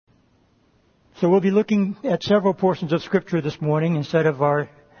So we'll be looking at several portions of Scripture this morning instead of our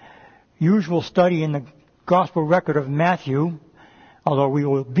usual study in the Gospel record of Matthew. Although we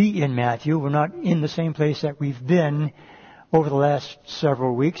will be in Matthew, we're not in the same place that we've been over the last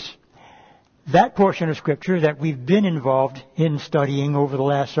several weeks. That portion of Scripture that we've been involved in studying over the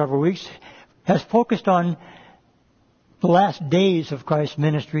last several weeks has focused on the last days of Christ's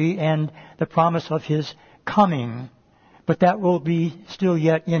ministry and the promise of His coming. But that will be still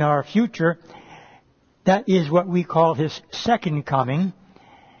yet in our future. That is what we call His second coming.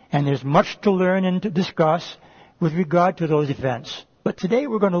 And there's much to learn and to discuss with regard to those events. But today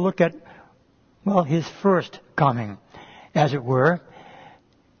we're going to look at, His first coming, as it were.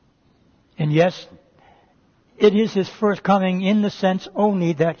 And yes, it is His first coming in the sense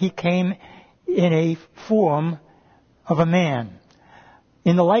only that He came in a form of a man,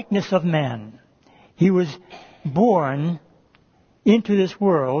 in the likeness of man. He was born into this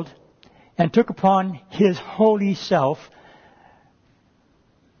world and took upon His holy self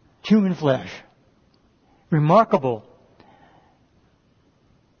human flesh. Remarkable.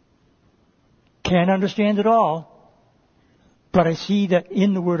 Can't understand it all, but I see that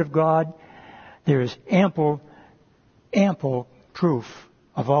in the Word of God there is ample proof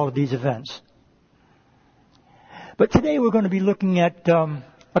of all of these events. But today we're going to be looking at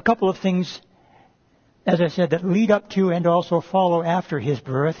a couple of things, as I said, that lead up to and also follow after His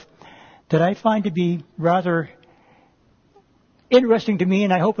birth that I find to be rather interesting to me,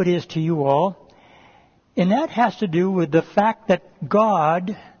 and I hope it is to you all. And that has to do with the fact that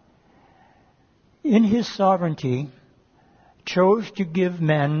God, in His sovereignty, chose to give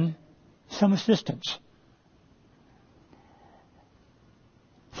men some assistance.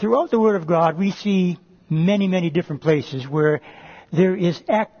 Throughout the Word of God, we see many different places where there is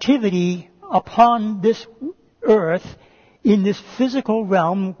activity upon this earth in this physical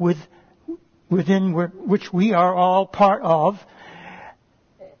realm within which we are all part of,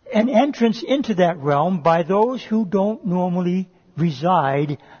 an entrance into that realm by those who don't normally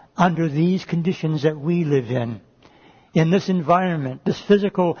reside under these conditions that we live in this environment, this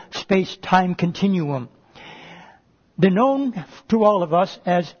physical space-time continuum. They're known to all of us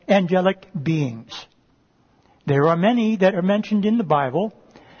as angelic beings. There are many that are mentioned in the Bible.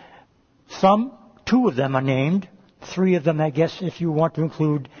 Two of them are named. Three of them, I guess, if you want to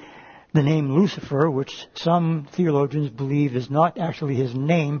include the name Lucifer, which some theologians believe is not actually his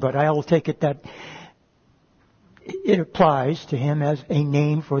name, but I'll take it that it applies to him as a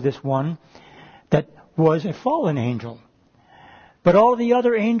name for this one that was a fallen angel. But all the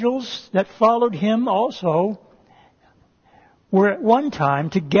other angels that followed him also were at one time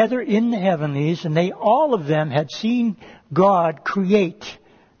together in the heavenlies, and all of them had seen God create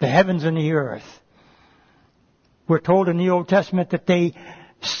the heavens and the earth. We're told in the Old Testament that they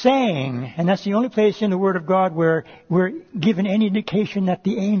sang, and that's the only place in the Word of God where we're given any indication that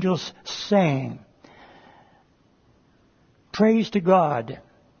the angels sang. Praise to God.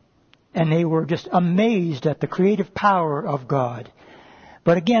 And they were just amazed at the creative power of God.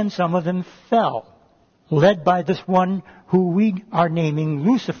 But again, some of them fell, led by this one who we are naming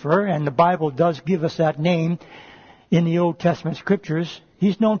Lucifer, and the Bible does give us that name in the Old Testament Scriptures.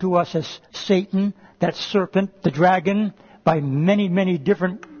 He's known to us as Satan, that serpent, the dragon, by many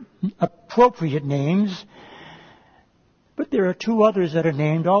different appropriate names. But there are two others that are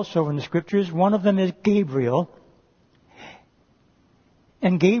named also in the Scriptures. One of them is Gabriel.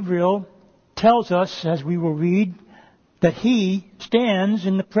 And Gabriel tells us, as we will read, that he stands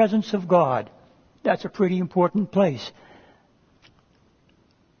in the presence of God. That's a pretty important place.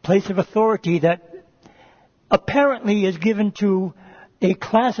 Place of authority that apparently is given to a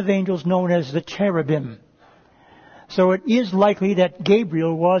class of angels known as the cherubim. So it is likely that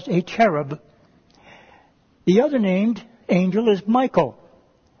Gabriel was a cherub. The other named angel is Michael.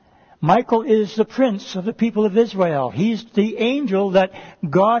 Michael is the prince of the people of Israel. He's the angel that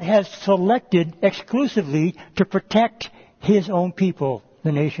God has selected exclusively to protect His own people,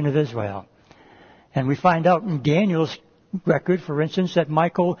 the nation of Israel. And we find out in Daniel's record, for instance, that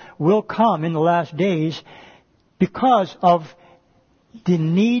Michael will come in the last days because of the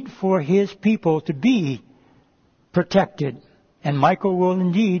need for his people to be protected. And Michael will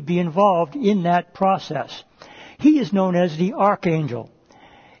indeed be involved in that process. He is known as the archangel.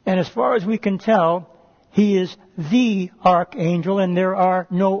 And as far as we can tell, he is the archangel, and there are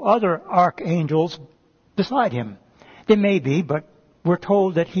no other archangels beside him. There may be, but we're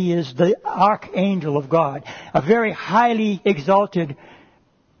told that he is the archangel of God, a very highly exalted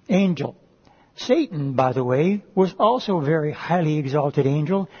angel. Satan, by the way, was also a very highly exalted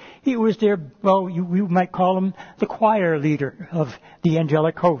angel. He was their, you might call him the choir leader of the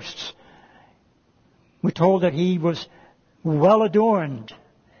angelic hosts. We're told that he was well adorned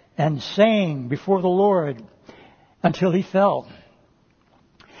and sang before the Lord until he fell.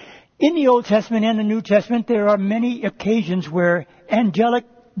 In the Old Testament and the New Testament, there are many occasions where angelic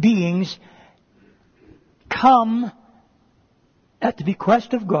beings come at the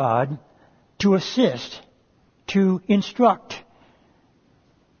bequest of God to assist, to instruct,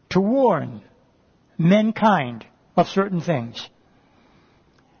 to warn mankind of certain things.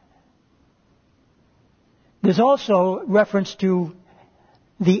 There's also reference to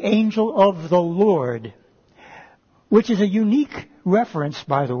the angel of the Lord, which is a unique reference,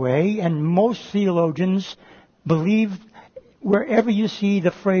 by the way, and most theologians believe wherever you see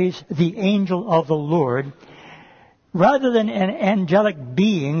the phrase, the angel of the Lord, rather than an angelic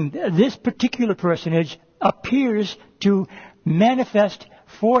being, this particular personage appears to manifest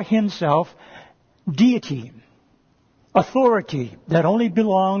for himself deity, authority that only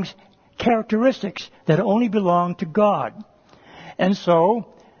belongs, characteristics that only belong to God. And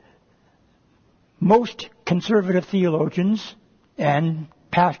so, most conservative theologians and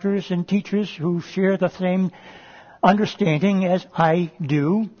pastors and teachers who share the same understanding as I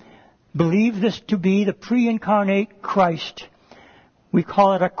do believe this to be the pre-incarnate Christ. We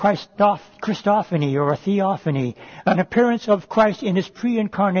call it a Christophany or a theophany, an appearance of Christ in his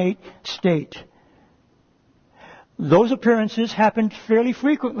pre-incarnate state. Those appearances happened fairly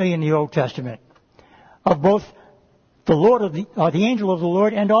frequently in the Old Testament of both the Lord the angel of the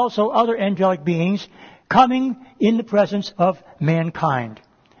Lord and also other angelic beings coming in the presence of mankind.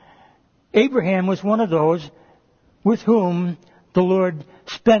 Abraham was one of those with whom the Lord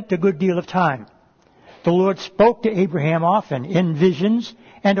spent a good deal of time. The Lord spoke to Abraham often in visions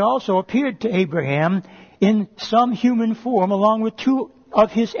and also appeared to Abraham in some human form along with two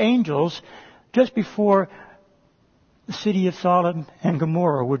of his angels just before the city of Sodom and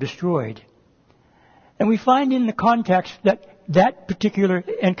Gomorrah were destroyed. And we find in the context that particular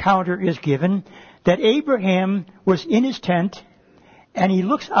encounter is given that Abraham was in his tent and he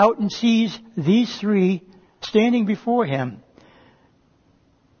looks out and sees these three standing before him.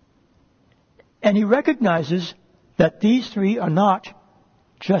 And he recognizes that these three are not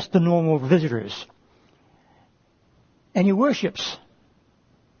just the normal visitors. And he worships.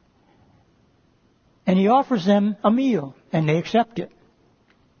 And he offers them a meal, and they accept it.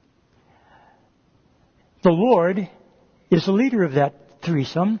 The Lord is the leader of that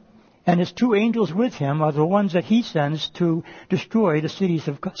threesome, and his two angels with him are the ones that he sends to destroy the cities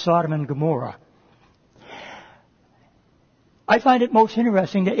of Sodom and Gomorrah. I find it most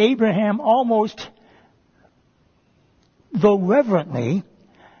interesting that Abraham almost, though reverently,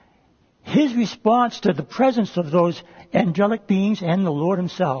 his response to the presence of those angelic beings and the Lord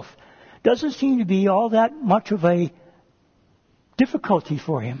himself doesn't seem to be all that much of a difficulty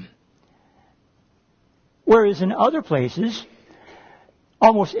for him. Whereas in other places,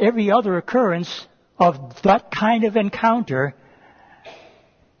 almost every other occurrence of that kind of encounter,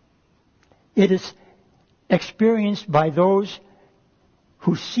 it is experienced by those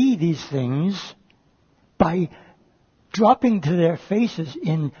who see these things by dropping to their faces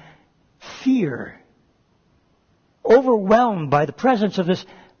in fear, overwhelmed by the presence of this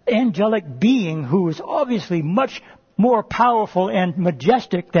angelic being who is obviously much more powerful and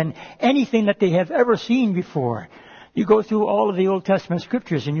majestic than anything that they have ever seen before. You go through all of the Old Testament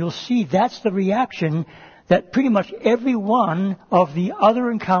scriptures and you'll see that's the reaction that pretty much every one of the other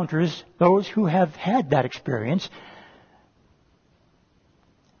encounters, those who have had that experience,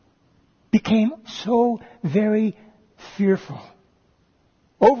 became so very fearful,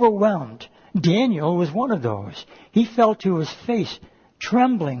 overwhelmed. Daniel was one of those. He fell to his face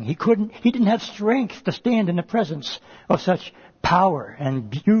trembling. He didn't have strength to stand in the presence of such power and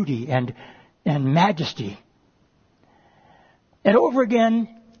beauty and majesty. And over again,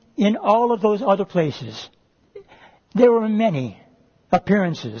 in all of those other places, there were many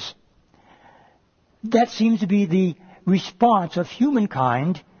appearances. That seems to be the response of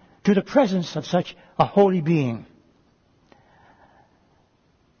humankind to the presence of such a holy being.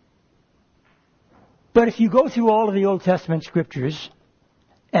 But if you go through all of the Old Testament scriptures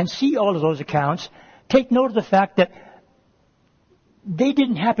and see all of those accounts, take note of the fact that they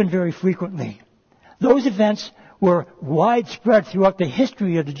didn't happen very frequently. Those events were widespread throughout the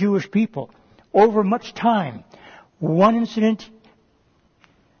history of the Jewish people over much time. One incident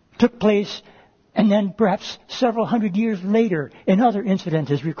took place, and then perhaps several hundred years later, another incident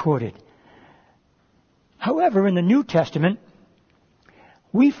is recorded. However, in the New Testament,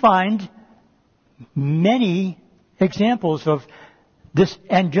 we find many examples of this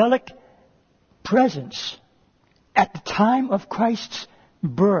angelic presence at the time of Christ's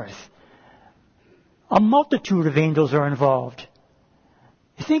birth. A multitude of angels are involved.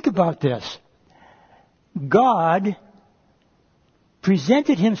 Think about this. God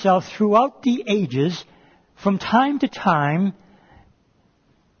presented himself throughout the ages, from time to time,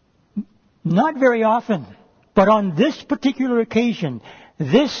 not very often, but on this particular occasion,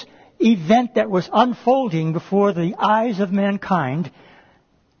 this event that was unfolding before the eyes of mankind,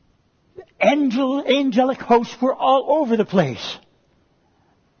 angelic hosts were all over the place.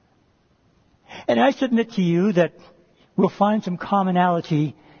 And I submit to you that we'll find some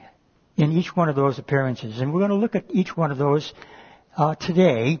commonality in each one of those appearances. And we're going to look at each one of those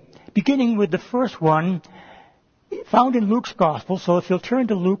today, beginning with the first one found in Luke's Gospel. So if you'll turn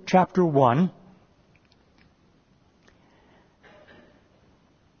to Luke chapter 1.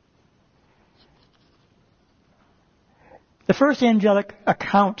 The first angelic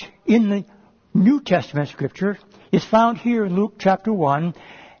account in the New Testament Scripture is found here in Luke chapter 1,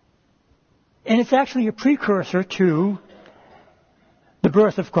 and it's actually a precursor to the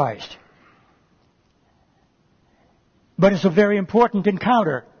birth of Christ. But it's a very important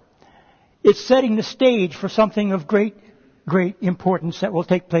encounter. It's setting the stage for something of great importance that will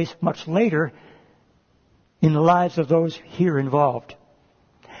take place much later in the lives of those here involved.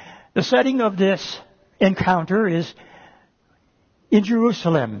 The setting of this encounter is in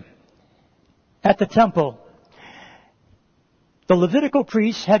Jerusalem, at the temple. The Levitical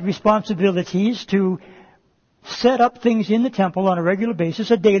priests had responsibilities to set up things in the temple on a regular basis,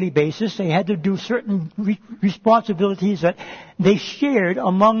 a daily basis. They had to do certain responsibilities that they shared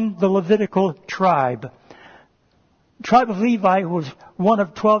among the Levitical tribe. The tribe of Levi was one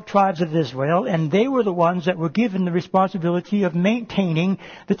of 12 tribes of Israel, and they were the ones that were given the responsibility of maintaining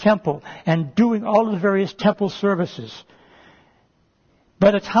the temple and doing all of the various temple services. By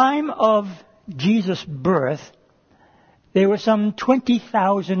the time of Jesus' birth, there were some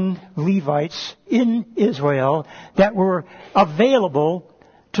 20,000 Levites in Israel that were available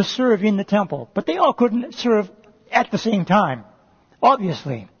to serve in the temple. But they all couldn't serve at the same time,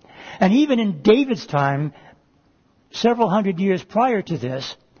 obviously. And even in David's time, several hundred years prior to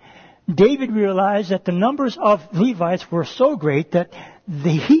this, David realized that the numbers of Levites were so great that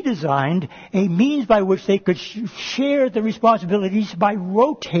he designed a means by which they could share the responsibilities by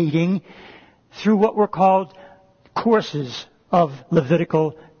rotating through what were called courses of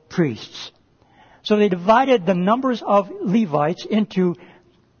Levitical priests. So they divided the numbers of Levites into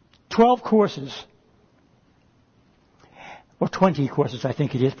 12 courses. Or 20 courses, I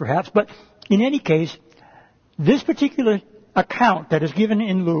think it is, perhaps. But in any case, this particular account that is given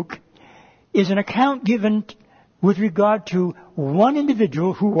in Luke is an account given with regard to one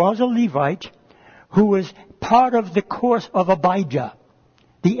individual who was a Levite, who was part of the course of Abijah,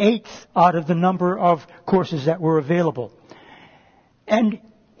 the 8th out of the number of courses that were available. And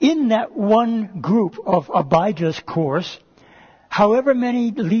in that one group of Abijah's course, however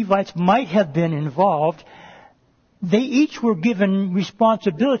many Levites might have been involved, they each were given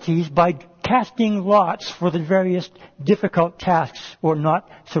responsibilities by casting lots for the various difficult tasks or not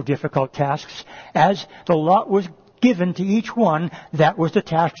so difficult tasks. As the lot was given to each one, that was the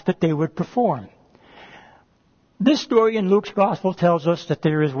task that they would perform. This story in Luke's Gospel tells us that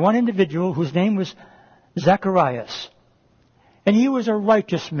there is one individual whose name was Zacharias. And he was a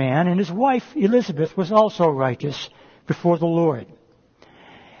righteous man, and his wife Elizabeth was also righteous before the Lord.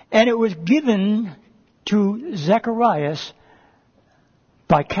 And it was given to Zacharias,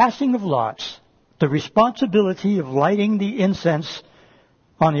 by casting of lots, the responsibility of lighting the incense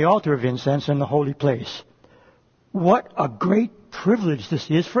on the altar of incense in the holy place. What a great privilege this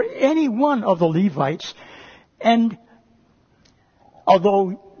is for any one of the Levites. And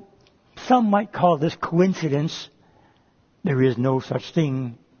although some might call this coincidence, there is no such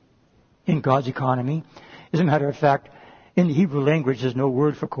thing in God's economy. As a matter of fact, in the Hebrew language, there's no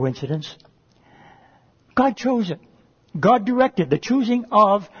word for coincidence. God chose it. God directed the choosing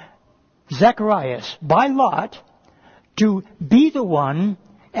of Zacharias by lot to be the one,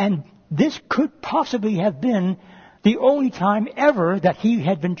 and this could possibly have been the only time ever that he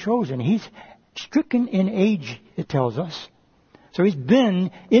had been chosen. He's stricken in age, it tells us. So he's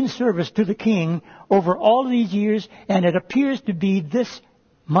been in service to the king over all these years, and it appears to be this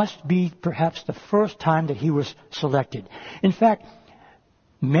must be perhaps the first time that he was selected. In fact,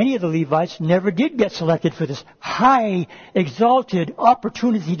 many of the Levites never did get selected for this high, exalted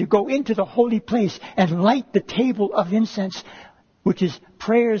opportunity to go into the holy place and light the table of incense, which is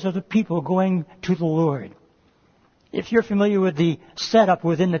prayers of the people going to the Lord. If you're familiar with the setup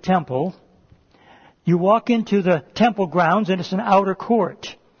within the temple, you walk into the temple grounds and it's an outer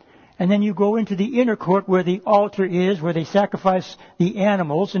court. and then you go into the inner court where the altar is, where they sacrifice the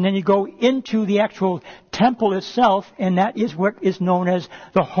animals, and then you go into the actual temple itself, and that is what is known as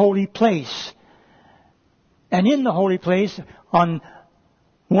the holy place. And in the holy place, on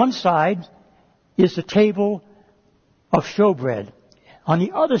one side is the table of showbread. On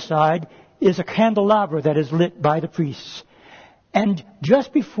the other side is a candelabra that is lit by the priests. And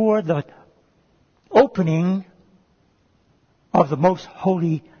just before the opening of the most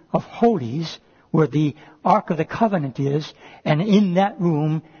holy of holies, where the Ark of the Covenant is, and in that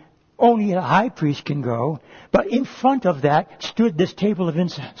room only the high priest can go, but in front of that stood this table of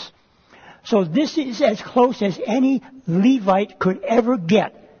incense. So this is as close as any Levite could ever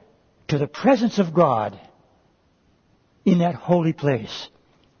get to the presence of God in that holy place.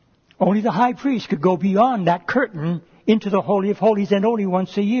 Only the high priest could go beyond that curtain into the Holy of Holies, and only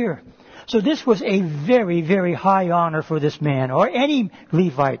once a year. So this was a very, very high honor for this man, or any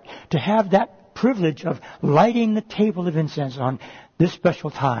Levite, to have that privilege of lighting the table of incense on this special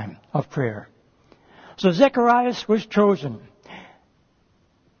time of prayer. So Zacharias was chosen.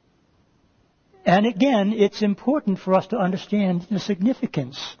 And again, it's important for us to understand the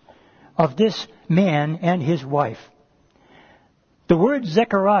significance of this man and his wife. The word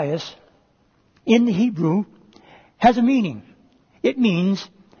Zacharias in the Hebrew has a meaning. It means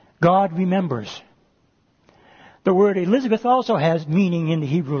God remembers. The word Elizabeth also has meaning in the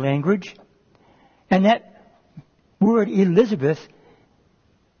Hebrew language. And that word Elizabeth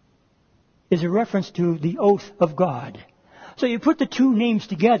is a reference to the oath of God. So you put the two names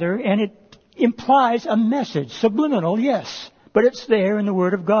together and it implies a message. Subliminal, yes. But it's there in the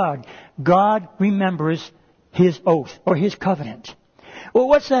Word of God. God remembers His oath or His covenant. Well,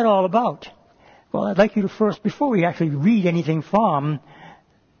 what's that all about? Well, I'd like you to first, before we actually read anything from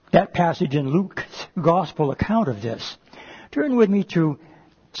that passage in Luke's Gospel account of this, turn with me to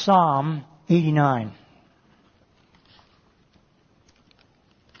Psalm 89.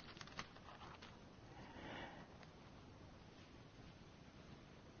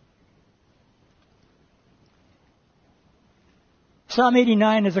 Psalm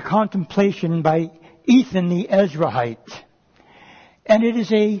 89 is a contemplation by Ethan the Ezrahite. And it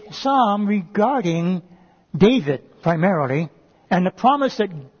is a psalm regarding David, primarily, and the promise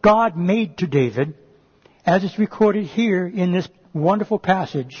that God made to David, as is recorded here in this wonderful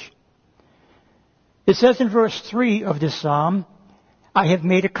passage. It says in verse 3 of this psalm, I have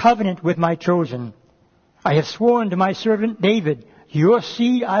made a covenant with my chosen. I have sworn to my servant David, your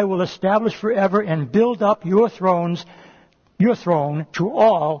seed I will establish forever and build up your throne to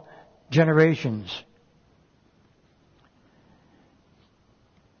all generations.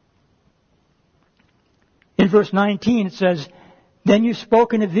 In verse 19 it says, Then you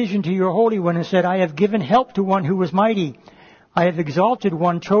spoke in a vision to your Holy One and said, I have given help to one who was mighty. I have exalted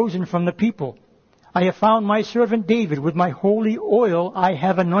one chosen from the people. I have found my servant David. With my holy oil I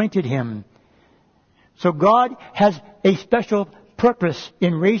have anointed him. So God has a special purpose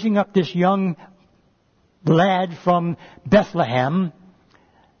in raising up this young lad from Bethlehem,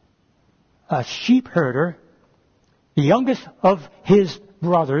 a sheep herder, the youngest of his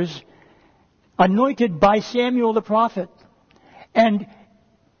brothers, anointed by Samuel the prophet, and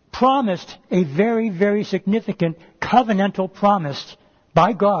promised a very, very significant covenantal promise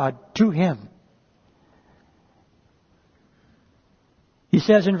by God to him. He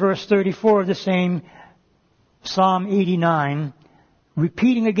says in verse 34 of the same Psalm 89,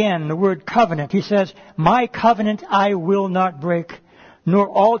 repeating again the word covenant, he says, My covenant I will not break, nor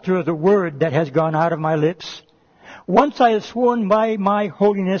alter the word that has gone out of my lips. Once I have sworn by my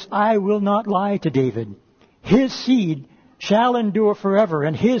holiness, I will not lie to David. His seed shall endure forever,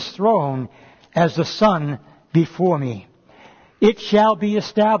 and his throne as the sun before me. It shall be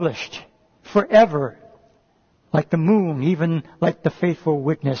established forever, like the moon, even like the faithful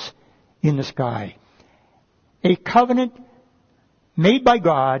witness in the sky. A covenant made by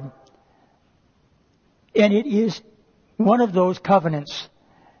God, and it is one of those covenants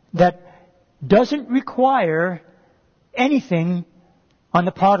that doesn't require anything on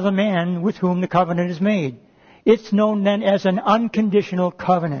the part of the man with whom the covenant is made. It's known then as an unconditional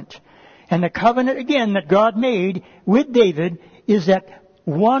covenant. And the covenant, again, that God made with David is that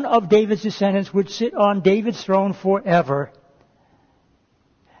one of David's descendants would sit on David's throne forever.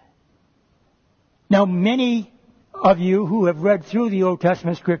 Now, many of you who have read through the Old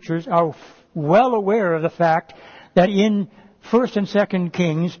Testament scriptures are well aware of the fact that in 1st and 2nd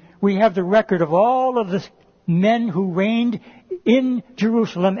Kings, we have the record of all of the men who reigned in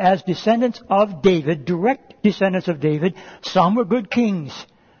Jerusalem as descendants of David, direct descendants of David. Some were good kings,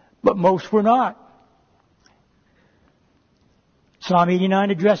 but most were not. Psalm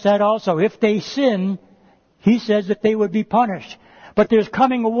 89 addressed that also. If they sin, he says that they would be punished. But there's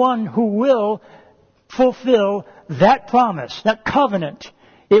coming one who will fulfill that promise, that covenant.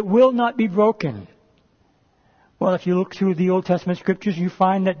 It will not be broken. Well, if you look through the Old Testament scriptures, you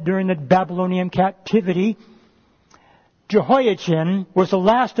find that during the Babylonian captivity, Jehoiachin was the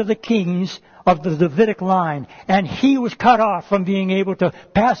last of the kings of the Davidic line, and he was cut off from being able to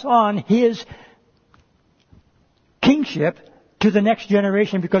pass on his kingship to the next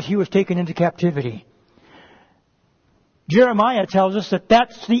generation because he was taken into captivity. Jeremiah tells us that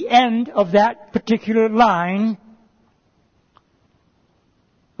that's the end of that particular line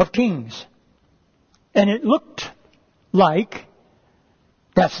of kings. And it looked like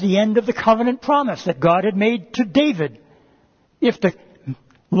that's the end of the covenant promise that God had made to David. If the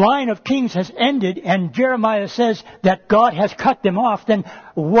line of kings has ended and Jeremiah says that God has cut them off, then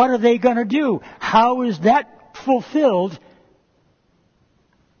what are they going to do? How is that fulfilled?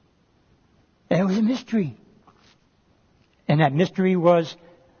 And it was a mystery. And that mystery was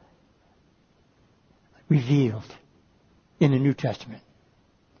revealed in the New Testament.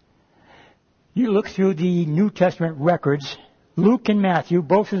 You look through the New Testament records, Luke and Matthew,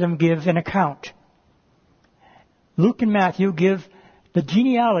 both of them give an account. Luke and Matthew give the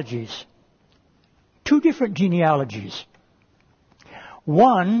genealogies, two different genealogies.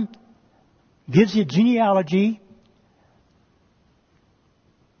 One gives you a genealogy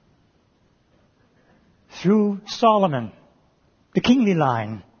through Solomon, the kingly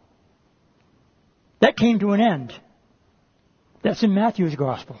line. That came to an end. That's in Matthew's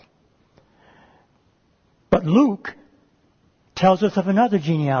Gospel. But Luke tells us of another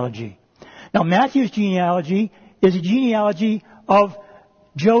genealogy. Now, Matthew's genealogy is a genealogy of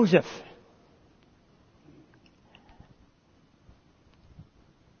Joseph.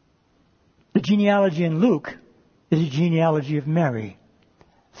 The genealogy in Luke is a genealogy of Mary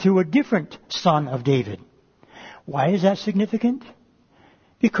through a different son of David. Why is that significant?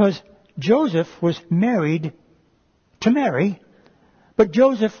 Because Joseph was married to Mary, but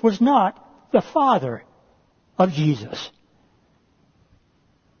Joseph was not the father of Jesus.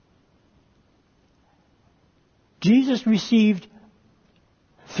 Jesus received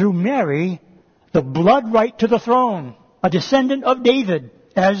through Mary the blood right to the throne, a descendant of David,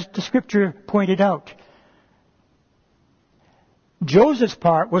 as the scripture pointed out. Joseph's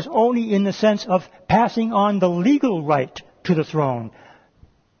part was only in the sense of passing on the legal right to the throne.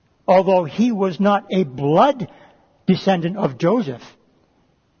 Although he was not a blood descendant of Joseph,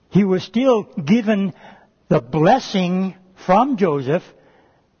 he was still given the blessing from Joseph,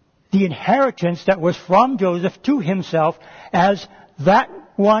 the inheritance that was from Joseph to himself as that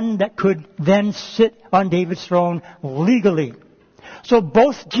one that could then sit on David's throne legally. So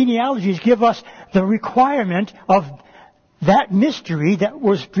both genealogies give us the requirement of that mystery that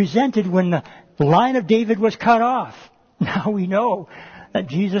was presented when the line of David was cut off. Now we know that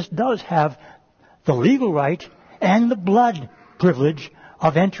Jesus does have the legal right and the blood privilege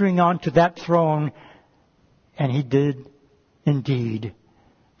of entering onto that throne, and he did indeed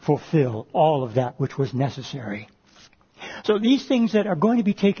fulfill all of that which was necessary. So these things that are going to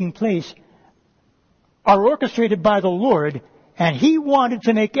be taking place are orchestrated by the Lord, and he wanted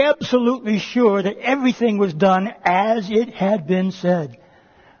to make absolutely sure that everything was done as it had been said.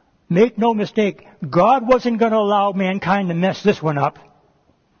 Make no mistake, God wasn't going to allow mankind to mess this one up.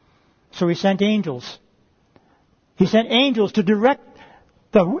 So he sent angels. He sent angels to direct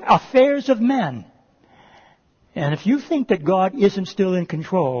the affairs of men. And if you think that God isn't still in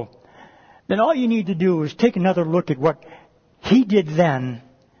control, then all you need to do is take another look at what he did then.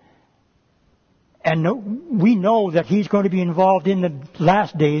 And we know that he's going to be involved in the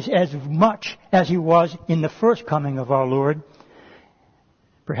last days as much as he was in the first coming of our Lord.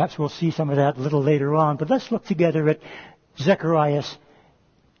 Perhaps we'll see some of that a little later on. But let's look together at Zacharias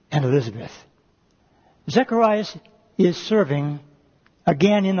and Elizabeth. Zacharias is serving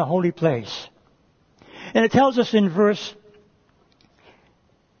again in the holy place. And it tells us in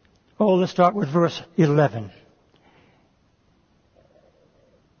let's start with verse 11.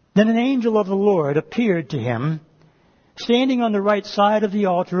 Then an angel of the Lord appeared to him, standing on the right side of the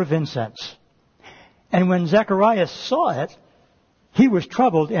altar of incense. And when Zacharias saw it, he was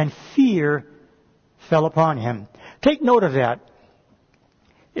troubled, and fear fell upon him. Take note of that.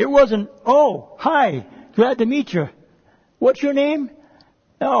 It wasn't, oh, hi, glad to meet you. What's your name?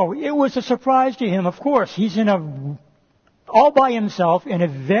 No, it was a surprise to him. Of course, he's all by himself in a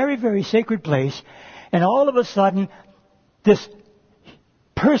very, very sacred place, and all of a sudden, this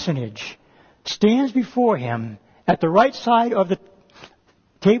personage stands before him at the right side of the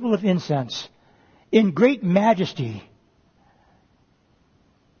table of incense in great majesty.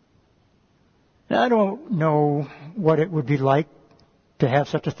 Now, I don't know what it would be like to have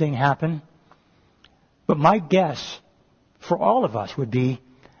such a thing happen, but my guess for all of us would be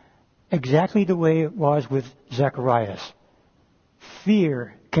exactly the way it was with Zacharias.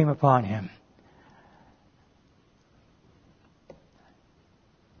 Fear came upon him.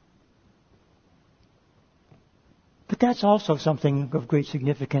 But that's also something of great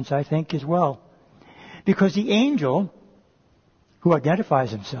significance, I think, as well. Because the angel, who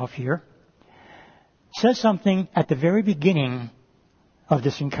identifies himself here, says something at the very beginning of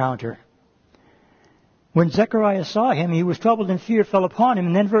this encounter. When Zechariah saw him, he was troubled and fear fell upon him.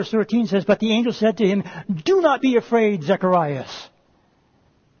 And then verse 13 says, but the angel said to him, do not be afraid, Zacharias.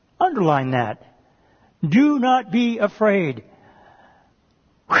 Underline that. Do not be afraid.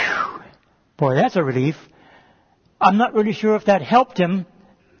 Whew. Boy, that's a relief. I'm not really sure if that helped him.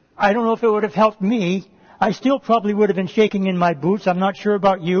 I don't know if it would have helped me. I still probably would have been shaking in my boots. I'm not sure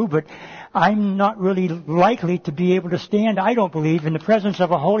about you, but I'm not really likely to be able to stand, I don't believe, in the presence of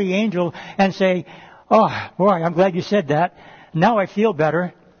a holy angel and say, oh, boy, I'm glad you said that. Now I feel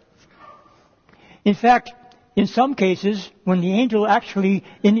better. In fact, in some cases, when the angel actually,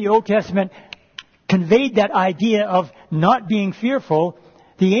 in the Old Testament, conveyed that idea of not being fearful,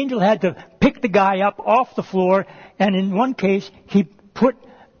 the angel had to pick the guy up off the floor, and in one case, he put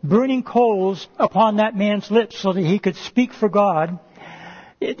burning coals upon that man's lips so that he could speak for God.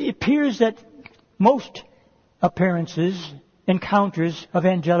 It appears that most appearances, encounters of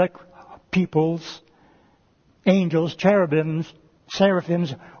angelic peoples, angels, cherubims,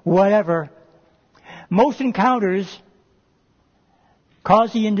 seraphims, whatever, most encounters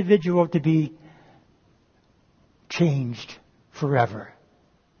cause the individual to be changed forever.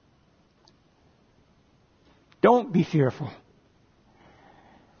 Don't be fearful.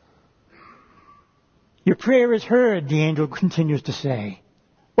 Your prayer is heard, the angel continues to say.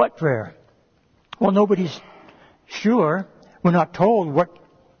 What prayer? Well, nobody's sure. We're not told what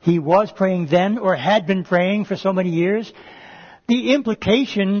he was praying then or had been praying for so many years. The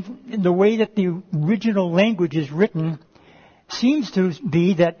implication, in the way that the original language is written, seems to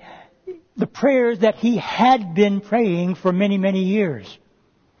be that the prayers that he had been praying for many, many years.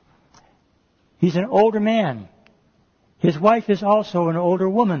 He's an older man. His wife is also an older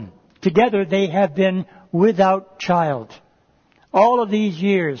woman. Together they have been without child. All of these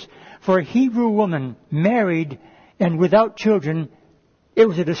years, for a Hebrew woman married and without children, it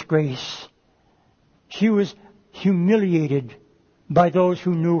was a disgrace. She was humiliated by those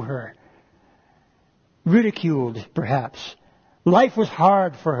who knew her. Ridiculed, perhaps. Life was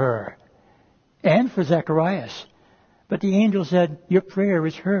hard for her and for Zacharias. But the angel said, your prayer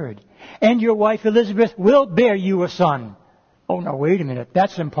is heard. And your wife Elizabeth will bear you a son. Oh, now wait a minute.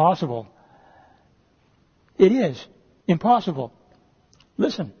 That's impossible. It is impossible.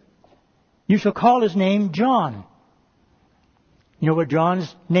 Listen. You shall call his name John. You know what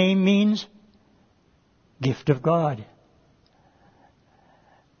John's name means? Gift of God.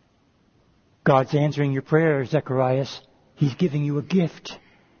 God's answering your prayer, Zacharias. He's giving you a gift.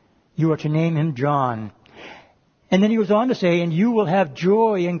 You are to name him John. And then he goes on to say, and you will have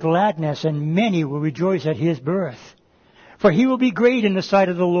joy and gladness, and many will rejoice at his birth. For he will be great in the sight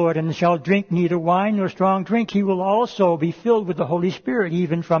of the Lord, and shall drink neither wine nor strong drink. He will also be filled with the Holy Spirit,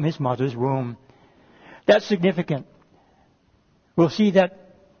 even from his mother's womb. That's significant. We'll see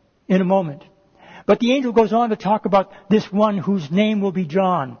that in a moment. But the angel goes on to talk about this one whose name will be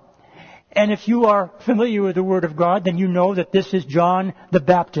John. And if you are familiar with the Word of God, then you know that this is John the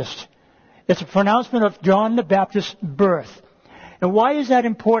Baptist. It's a pronouncement of John the Baptist's birth. And why is that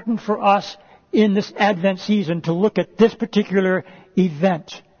important for us in this Advent season to look at this particular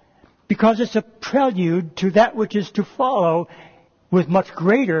event? Because it's a prelude to that which is to follow with much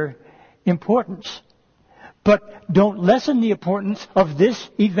greater importance. But don't lessen the importance of this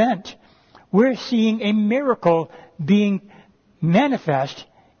event. We're seeing a miracle being manifest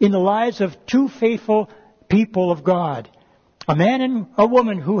in the lives of two faithful people of God. A man and a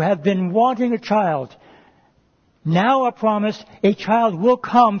woman who have been wanting a child. Now are promised a child will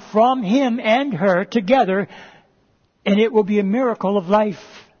come from him and her together, and it will be a miracle of life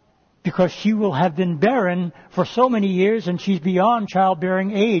because she will have been barren for so many years and she's beyond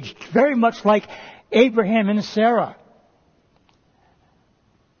childbearing age. Very much like Abraham and Sarah.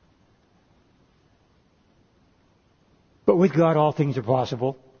 But with God all things are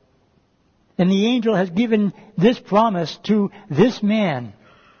possible. And the angel has given this promise to this man.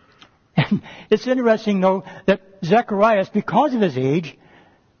 And it's interesting, though, that Zacharias, because of his age,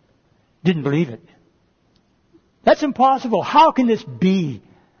 didn't believe it. That's impossible. How can this be?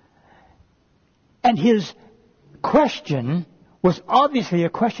 And his question was obviously a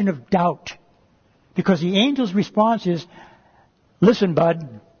question of doubt. Because the angel's response is, listen,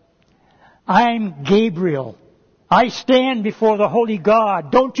 bud, I'm Gabriel. I stand before the holy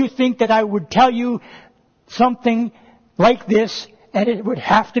God. Don't you think that I would tell you something like this and it would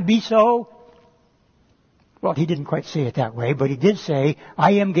have to be so? Well, he didn't quite say it that way, but he did say,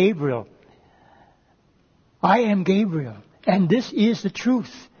 I am Gabriel. I am Gabriel. And this is the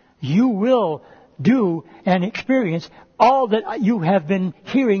truth. You will do and experience all that you have been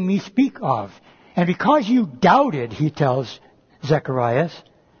hearing me speak of. And because you doubted, he tells Zacharias,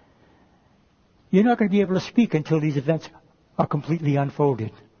 you're not going to be able to speak until these events are completely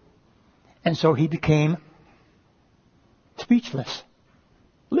unfolded. And so he became speechless.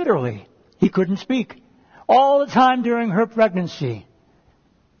 Literally, he couldn't speak. All the time during her pregnancy.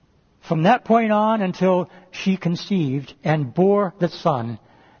 From that point on until she conceived and bore the son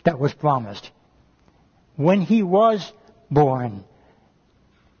that was promised. When he was born,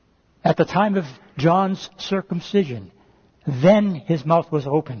 at the time of John's circumcision, then his mouth was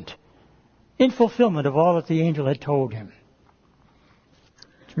opened, in fulfillment of all that the angel had told him.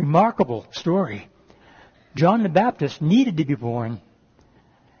 It's a remarkable story. John the Baptist needed to be born,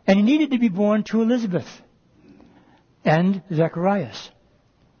 and he needed to be born to Elizabeth and Zacharias.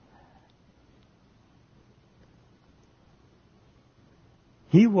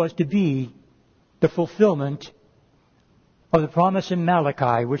 He was to be the fulfillment of the promise in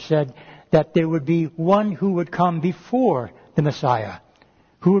Malachi, which said that there would be one who would come before the Messiah,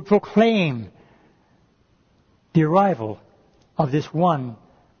 who would proclaim the arrival of this one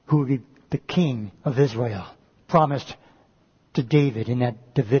who would be the King of Israel, promised to David in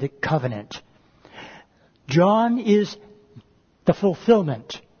that Davidic covenant. John is the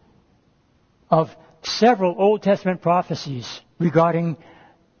fulfillment of several Old Testament prophecies regarding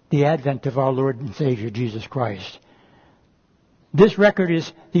the advent of our Lord and Savior, Jesus Christ. This record is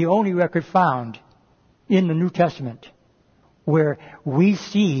the only record found in the New Testament where we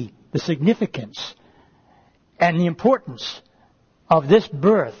see the significance and the importance of this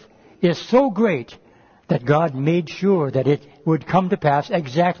birth is so great that God made sure that it would come to pass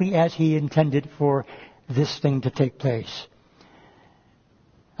exactly as He intended for this thing to take place.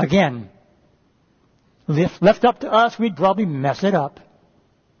 Again, if left up to us, we'd probably mess it up.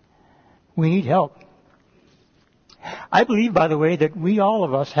 We need help. I believe, by the way, that we all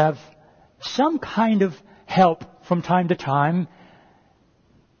of us have some kind of help from time to time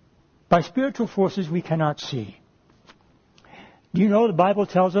by spiritual forces we cannot see. Do you know the Bible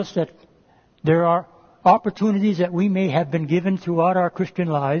tells us that there are opportunities that we may have been given throughout our Christian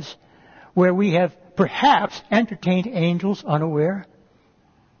lives where we have perhaps entertained angels unaware?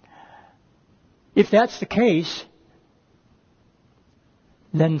 If that's the case,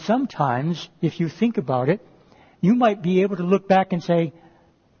 then sometimes, if you think about it, you might be able to look back and say,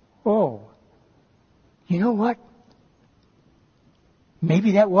 oh, you know what?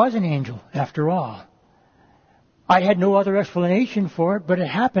 Maybe that was an angel after all. I had no other explanation for it, but it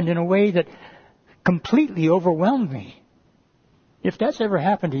happened in a way that completely overwhelmed me. If that's ever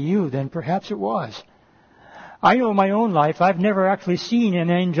happened to you, then perhaps it was. I know in my own life, I've never actually seen an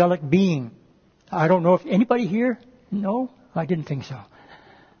angelic being. I don't know if anybody here? No? I didn't think so.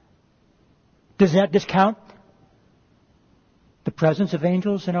 Does that discount the presence of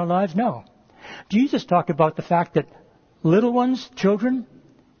angels in our lives? No. Jesus talked about the fact that little ones, children,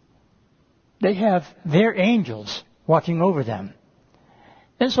 they have their angels watching over them.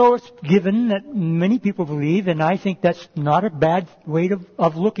 And so it's given that many people believe, and I think that's not a bad way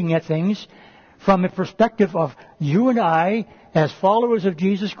of looking at things, from a perspective of you and I, as followers of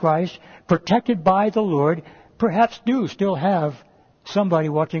Jesus Christ, protected by the Lord, perhaps do still have somebody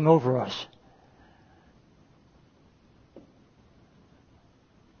watching over us.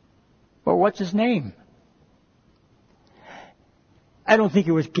 Well, what's his name? I don't think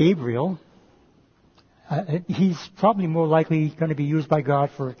it was Gabriel. He's probably more likely going to be used by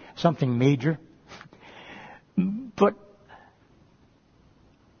God for something major. But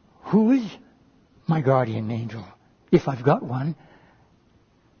who is my guardian angel, if I've got one?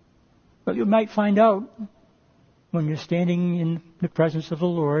 Well, you might find out when you're standing in the presence of the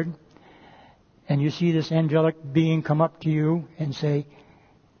Lord and you see this angelic being come up to you and say,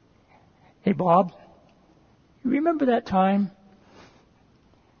 hey, Bob, you remember that time?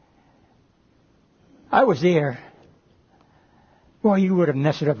 I was there. Well, you would have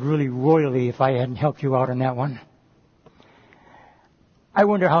messed it up really royally if I hadn't helped you out on that one. I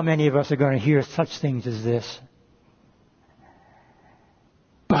wonder how many of us are going to hear such things as this.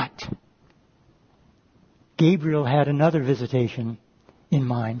 But Gabriel had another visitation in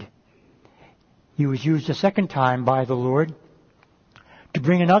mind. He was used a second time by the Lord to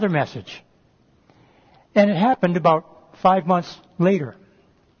bring another message. And it happened about 5 months later.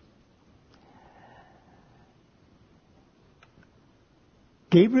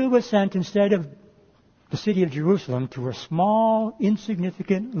 Gabriel was sent instead of the city of Jerusalem to a small,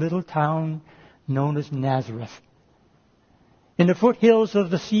 insignificant little town known as Nazareth, in the foothills of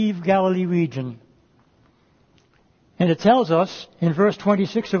the Sea of Galilee region. And it tells us in verse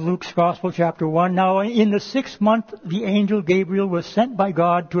 26 of Luke's Gospel, chapter 1, now in the 6th month the angel Gabriel was sent by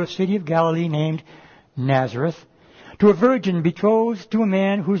God to a city of Galilee named Nazareth, to a virgin betrothed to a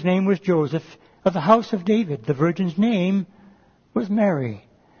man whose name was Joseph, of the house of David. The virgin's name was Mary.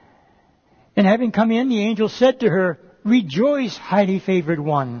 And having come in, the angel said to her, Rejoice, highly favored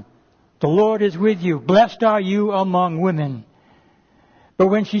one. The Lord is with you. Blessed are you among women. But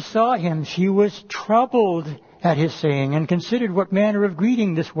when she saw him, she was troubled at his saying, and considered what manner of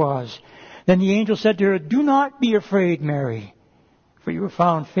greeting this was. Then the angel said to her, Do not be afraid, Mary, for you have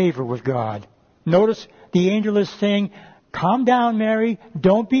found favor with God. Notice the angel is saying, Calm down, Mary.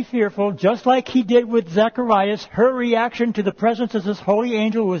 Don't be fearful. Just like he did with Zacharias, her reaction to the presence of this holy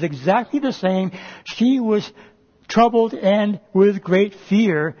angel was exactly the same. She was troubled and with great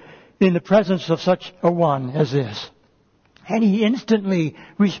fear in the presence of such a one as this. And he instantly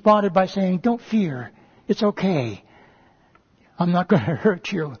responded by saying, Don't fear. It's okay. I'm not going to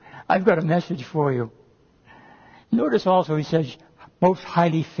hurt you. I've got a message for you. Notice also he says, Most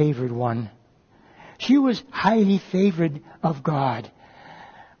highly favored one. She was highly favored of God.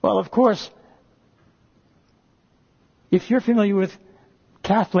 Well, of course, if you're familiar with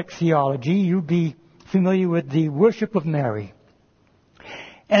Catholic theology, you'd be familiar with the worship of Mary.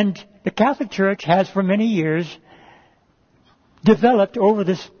 And the Catholic Church has for many years developed over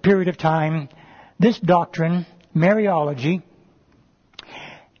this period of time this doctrine, Mariology.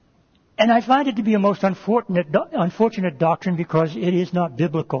 And I find it to be a most unfortunate doctrine because it is not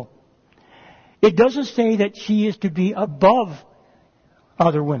biblical. It doesn't say that she is to be above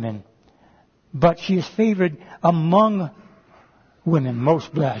other women, but she is favored among women,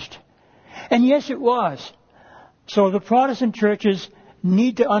 most blessed. And yes, it was. So the Protestant churches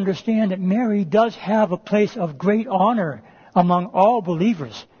need to understand that Mary does have a place of great honor among all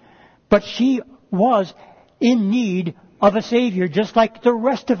believers. But she was in need of a Savior, just like the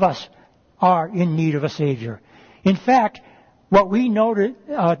rest of us are in need of a Savior. In fact, what we noted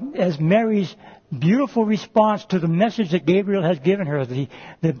as Mary's beautiful response to the message that Gabriel has given her,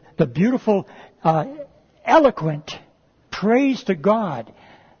 the beautiful, eloquent praise to God,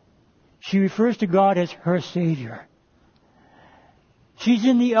 she refers to God as her Savior. She's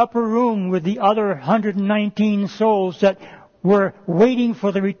in the upper room with the other 119 souls that were waiting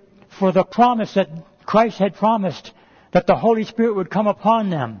for the promise that Christ had promised, that the Holy Spirit would come upon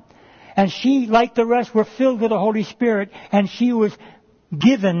them. And she, like the rest, were filled with the Holy Spirit, and she was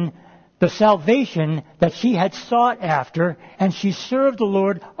given the salvation that she had sought after, and she served the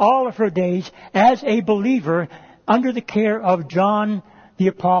Lord all of her days as a believer under the care of John the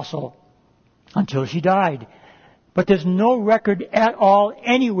Apostle until she died. But there's no record at all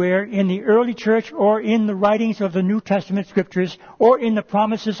anywhere in the early church or in the writings of the New Testament Scriptures or in the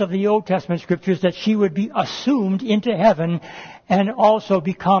promises of the Old Testament Scriptures that she would be assumed into heaven and also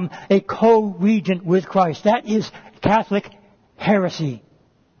become a co-regent with Christ. That is Catholic heresy.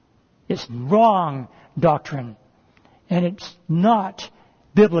 It's wrong doctrine. And it's not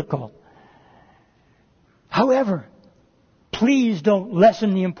biblical. However, please don't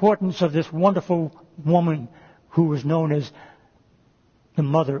lessen the importance of this wonderful woman who was known as the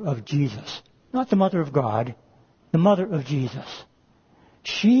mother of Jesus. Not the mother of God, the mother of Jesus.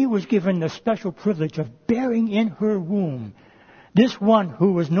 She was given the special privilege of bearing in her womb this one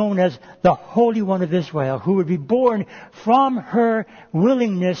who was known as the Holy One of Israel, who would be born from her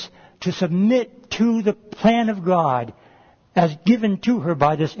willingness to submit to the plan of God as given to her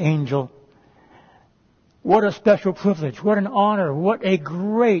by this angel. What a special privilege, what an honor, what a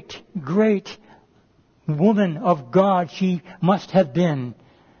great, great woman of God she must have been.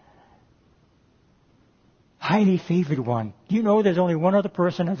 Highly favored one. Do you know there's only one other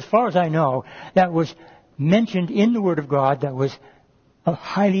person, as far as I know, that was mentioned in the Word of God that was a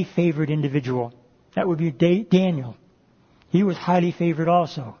highly favored individual? That would be Daniel. He was highly favored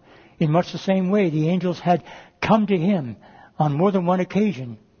also. In much the same way, the angels had come to him on more than one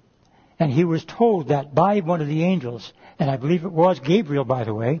occasion. And he was told that by one of the angels, and I believe it was Gabriel, by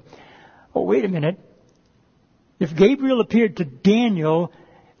the way. Oh, wait a minute. If Gabriel appeared to Daniel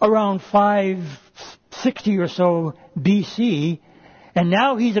around 560 or so BC, and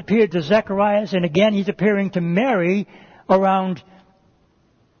now he's appeared to Zacharias, and again he's appearing to Mary around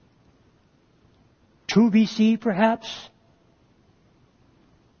 2 BC perhaps,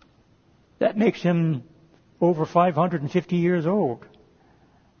 that makes him over 550 years old.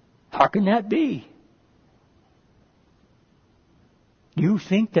 How can that be? Do you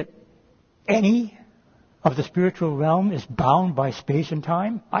think that any of the spiritual realm is bound by space and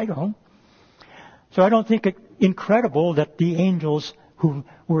time? I don't. So I don't think it incredible that the angels who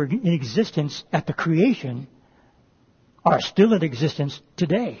were in existence at the creation are still in existence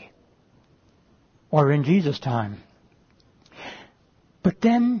today or in Jesus' time. But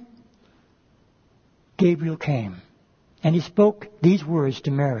then Gabriel came and he spoke these words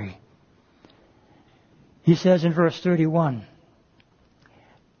to Mary. He says in verse 31,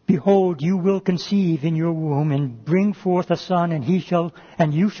 "Behold, you will conceive in your womb and bring forth a son, and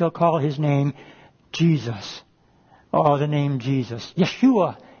you shall call his name Jesus." Oh, the name Jesus.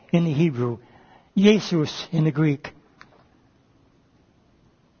 Yeshua in the Hebrew. Jesus in the Greek.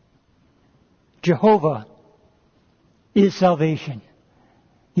 Jehovah is salvation.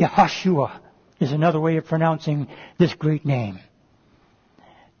 Yahashua is another way of pronouncing this great name.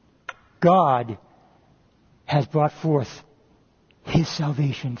 God has brought forth His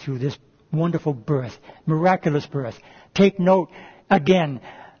salvation through this wonderful birth, miraculous birth. Take note, again,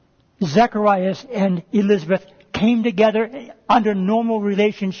 Zacharias and Elizabeth came together under normal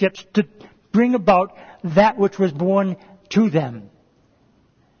relationships to bring about that which was born to them.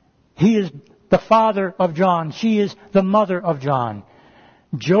 He is the father of John. She is the mother of John.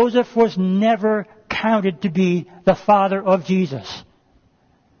 Joseph was never counted to be the father of Jesus.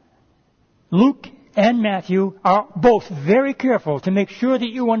 Luke and Matthew are both very careful to make sure that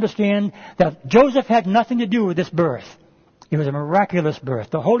you understand that Joseph had nothing to do with this birth. It was a miraculous birth.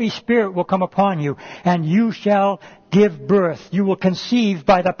 The Holy Spirit will come upon you, and you shall give birth. You will conceive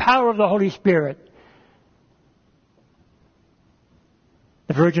by the power of the Holy Spirit.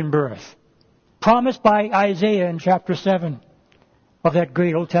 The virgin birth. Promised by Isaiah in chapter 7 of that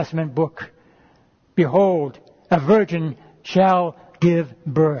great Old Testament book. Behold, a virgin shall give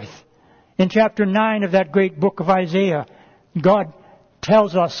birth. In chapter 9 of that great book of Isaiah, God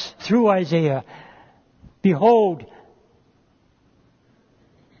tells us through Isaiah, behold,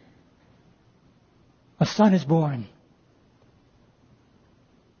 a son is born.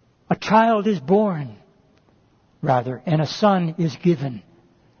 A child is born, rather, and a son is given.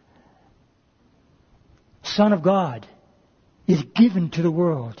 Son of God is given to the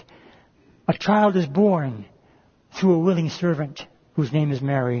world. A child is born through a willing servant whose name is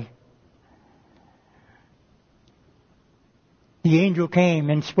Mary. The angel came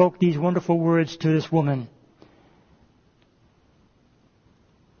and spoke these wonderful words to this woman.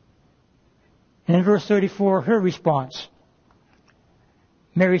 And in verse 34, her response.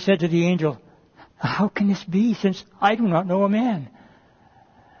 Mary said to the angel, "How can this be, since I do not know a man?"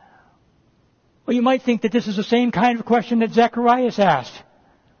 Well, you might think that this is the same kind of question that Zacharias asked.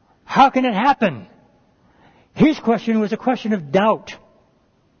 How can it happen? His question was a question of doubt.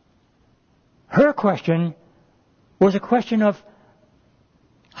 Her question was a question of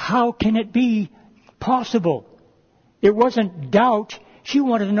how can it be possible? It wasn't doubt. She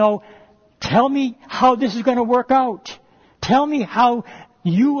wanted to know, tell me how this is going to work out. Tell me how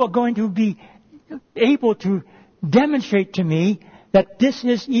you are going to be able to demonstrate to me that this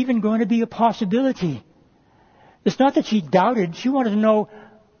is even going to be a possibility. It's not that she doubted. She wanted to know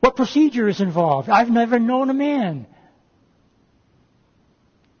what procedure is involved. I've never known a man.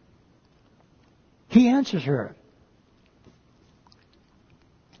 He answers her.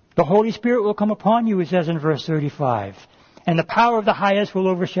 The Holy Spirit will come upon you, it says in verse 35. And the power of the highest will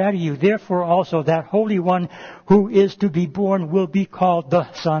overshadow you. Therefore also that Holy One who is to be born will be called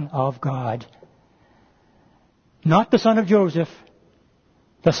the Son of God. Not the son of Joseph,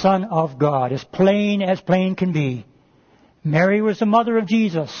 the Son of God, as plain can be. Mary was the mother of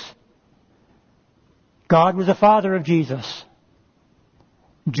Jesus. God was the father of Jesus.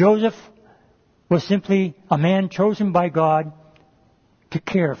 Joseph was simply a man chosen by God to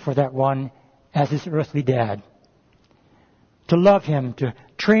care for that one as his earthly dad. To love him, to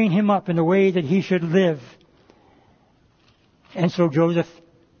train him up in the way that he should live. And so Joseph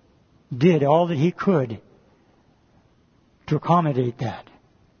did all that he could to accommodate that.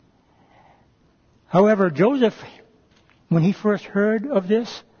 However, Joseph, when he first heard of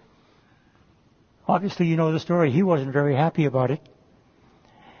this, obviously you know the story, he wasn't very happy about it.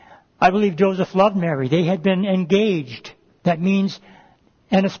 I believe Joseph loved Mary. They had been engaged. That means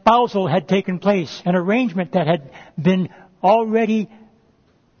an espousal had taken place, an arrangement that had been already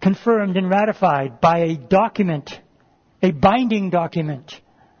confirmed and ratified by a document, a binding document,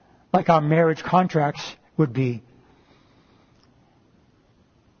 like our marriage contracts would be.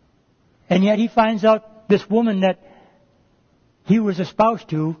 And yet he finds out this woman that he was espoused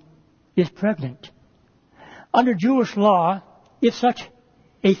to is pregnant. Under Jewish law, if such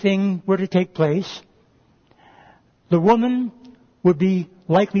a thing were to take place, the woman would be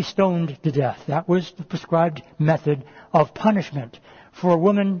likely stoned to death. That was the prescribed method of punishment for a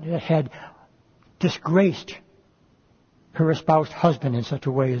woman that had disgraced her espoused husband in such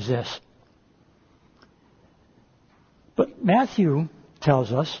a way as this. But Matthew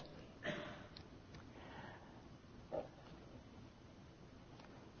tells us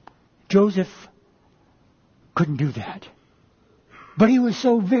Joseph couldn't do that. But he was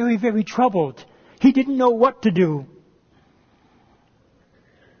so very, very troubled. He didn't know what to do.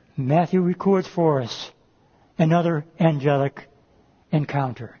 Matthew records for us another angelic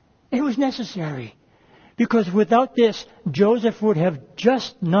encounter. It was necessary, because without this, Joseph would have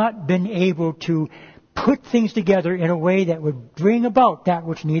just not been able to put things together in a way that would bring about that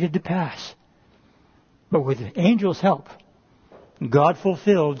which needed to pass. But with the angel's help, God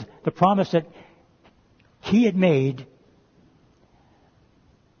fulfilled the promise that he had made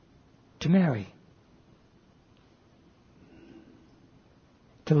to Mary,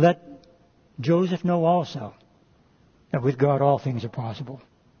 to let Joseph know also that with God all things are possible.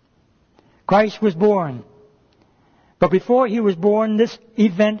 Christ was born. But before he was born, this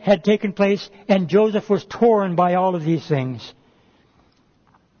event had taken place, and Joseph was torn by all of these things.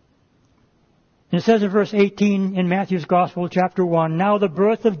 And it says in verse 18 in Matthew's Gospel, chapter 1, "Now the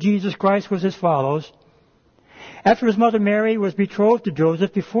birth of Jesus Christ was as follows. After his mother Mary was betrothed to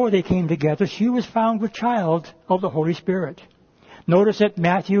Joseph, before they came together, she was found with child of the Holy Spirit." Notice that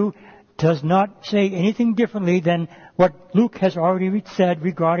Matthew does not say anything differently than what Luke has already said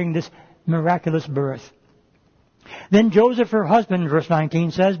regarding this miraculous birth. "Then Joseph, her husband," verse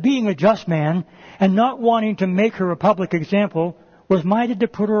 19 says, "being a just man, and not wanting to make her a public example, was minded to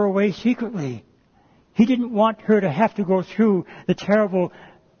put her away secretly." He didn't want her to have to go through the terrible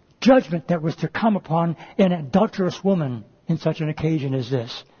judgment that was to come upon an adulterous woman in such an occasion as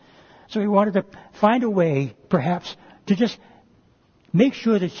this. So he wanted to find a way, perhaps, to just make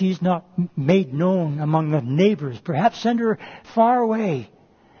sure that she's not made known among the neighbors. Perhaps send her far away.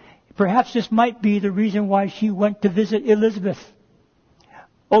 Perhaps this might be the reason why she went to visit Elizabeth.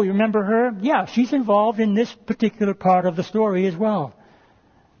 Oh, you remember her? Yeah, she's involved in this particular part of the story as well.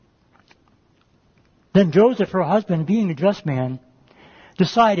 Then Joseph, her husband, being a just man,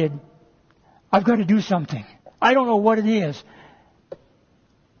 decided, I've got to do something. I don't know what it is.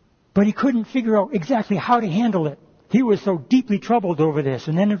 But he couldn't figure out exactly how to handle it. He was so deeply troubled over this.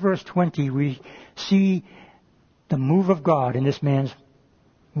 And then in verse 20, we see the move of God in this man's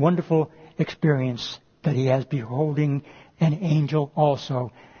wonderful experience that he has beholding an angel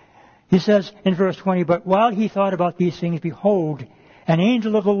also. He says in verse 20, "But while he thought about these things, behold, an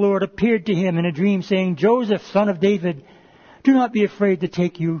angel of the Lord appeared to him in a dream, saying, Joseph, son of David, do not be afraid to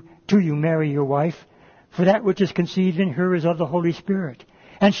take to you Mary, your wife, for that which is conceived in her is of the Holy Spirit.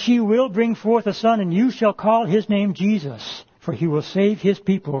 And she will bring forth a son, and you shall call his name Jesus, for he will save his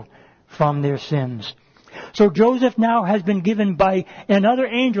people from their sins." So Joseph now has been given by another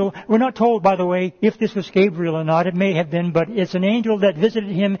angel. We're not told, by the way, if this was Gabriel or not. It may have been, but it's an angel that visited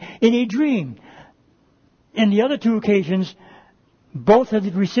him in a dream. In the other two occasions, both of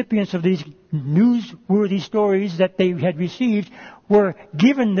the recipients of these newsworthy stories that they had received were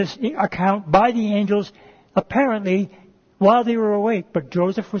given this account by the angels, apparently while they were awake. But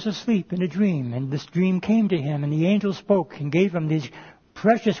Joseph was asleep in a dream, and this dream came to him, and the angel spoke and gave him these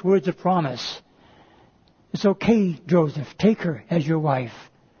precious words of promise. It's okay, Joseph, take her as your wife.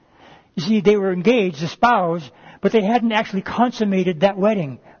 You see, they were engaged, espoused, but they hadn't actually consummated that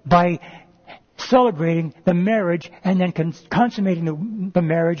wedding by celebrating the marriage and then consummating the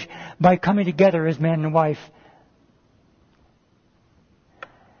marriage by coming together as man and wife.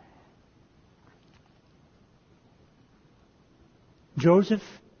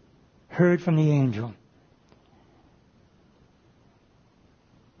 Joseph heard from the angel.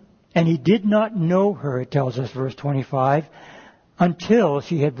 And he did not know her, it tells us, verse 25, until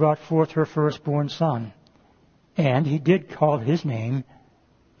she had brought forth her firstborn son. And he did call his name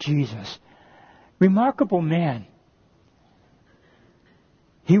Jesus. Remarkable man.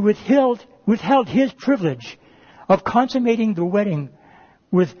 He withheld his privilege of consummating the wedding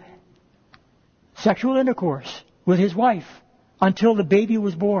with sexual intercourse with his wife until the baby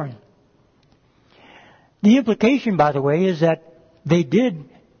was born. The implication, by the way, is that they did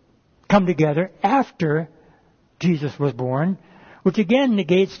come together after Jesus was born, which again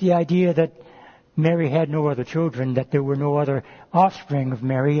negates the idea that Mary had no other children, that there were no other offspring of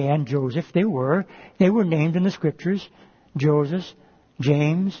Mary and Joseph. They were named in the Scriptures: Joseph,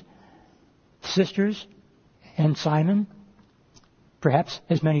 James, sisters, and Simon. Perhaps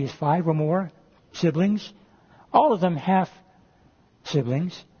as many as 5 or more siblings. all of them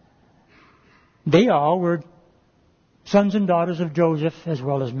half-siblings. They all were sons and daughters of Joseph as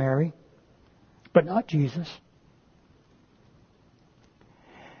well as Mary, but not Jesus.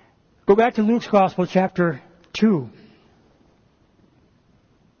 Go back to Luke's Gospel, chapter 2.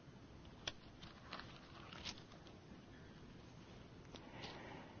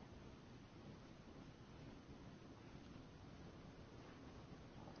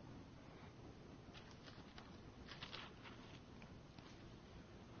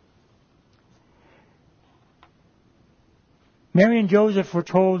 Mary and Joseph were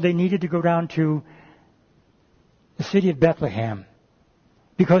told they needed to go down to the city of Bethlehem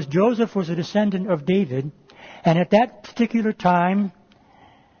because Joseph was a descendant of David, and at that particular time,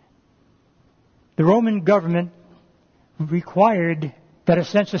 the Roman government required that a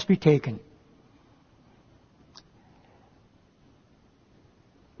census be taken.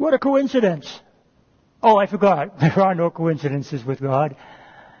 What a coincidence! Oh, I forgot. There are no coincidences with God.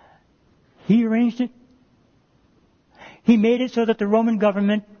 He arranged it. He made it so that the Roman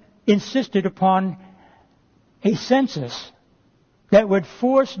government insisted upon a census that would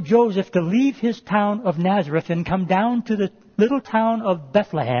force Joseph to leave his town of Nazareth and come down to the little town of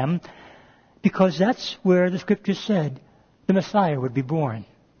Bethlehem, because that's where the Scripture said the Messiah would be born.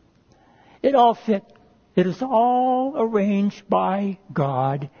 It all fit. It was all arranged by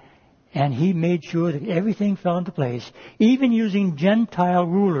God, and He made sure that everything fell into place, even using Gentile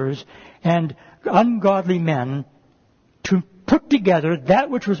rulers and ungodly men to put together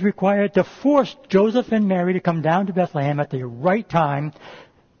that which was required to force Joseph and Mary to come down to Bethlehem at the right time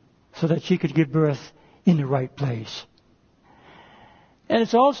so that she could give birth in the right place. And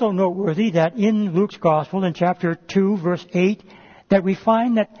it's also noteworthy that in Luke's Gospel, in chapter 2, verse 8, that we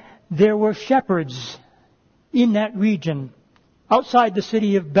find that there were shepherds in that region outside the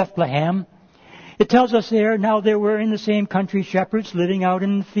city of Bethlehem. It tells us now there were in the same country shepherds living out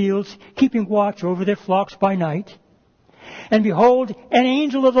in the fields, keeping watch over their flocks by night. And behold, an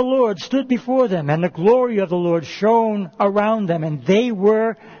angel of the Lord stood before them, and the glory of the Lord shone around them, and they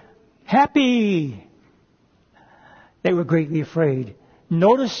were happy. They were greatly afraid.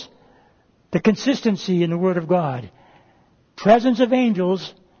 Notice the consistency in the Word of God. Presence of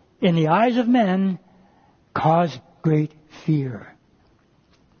angels in the eyes of men cause great fear.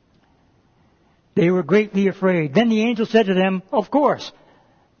 They were greatly afraid. Then the angel said to them, of course,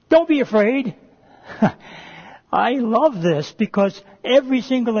 don't be afraid. I love this because every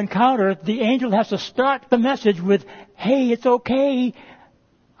single encounter, the angel has to start the message with, hey, it's okay.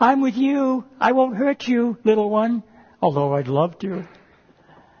 I'm with you. I won't hurt you, little one. Although I'd love to.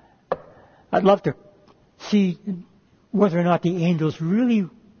 I'd love to see whether or not the angels really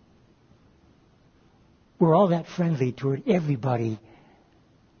were all that friendly toward everybody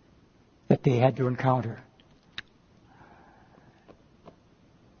that they had to encounter.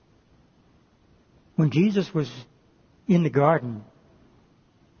 When Jesus was in the garden,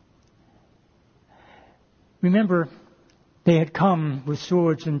 remember, they had come with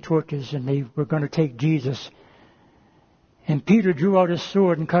swords and torches and they were going to take Jesus. And Peter drew out his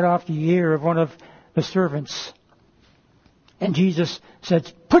sword and cut off the ear of one of the servants. And Jesus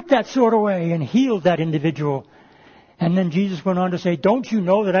said, put that sword away, and healed that individual. And then Jesus went on to say, don't you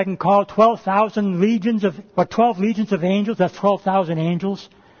know that I can call 12 legions of angels? That's 12,000 angels.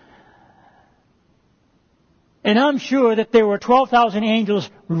 And I'm sure that there were 12,000 angels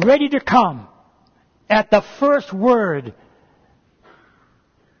ready to come at the first word.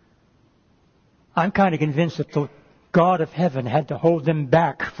 I'm kind of convinced that the God of heaven had to hold them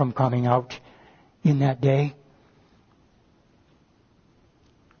back from coming out in that day.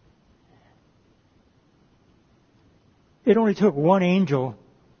 It only took one angel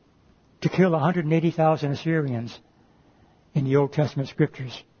to kill 180,000 Assyrians in the Old Testament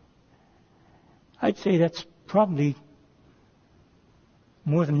Scriptures. I'd say that's probably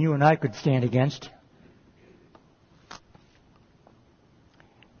more than you and I could stand against.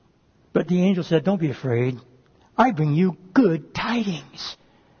 But the angel said, don't be afraid. I bring you good tidings.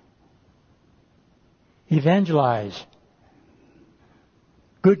 Evangelize.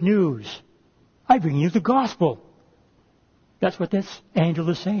 Good news. I bring you the gospel. That's what this angel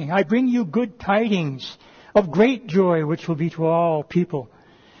is saying. I bring you good tidings of great joy, which will be to all people.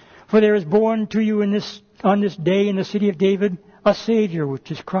 For there is born to you on this day in the city of David a Savior,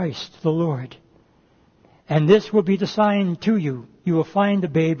 which is Christ the Lord. And this will be the sign to you. You will find the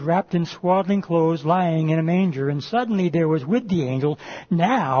babe wrapped in swaddling clothes, lying in a manger. And suddenly there was with the angel.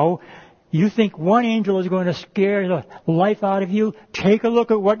 Now, you think one angel is going to scare the life out of you? Take a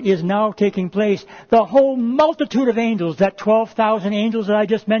look at what is now taking place. The whole multitude of angels, that 12,000 angels that I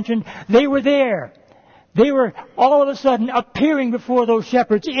just mentioned, they were there. They were all of a sudden appearing before those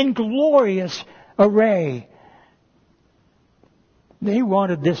shepherds in glorious array. They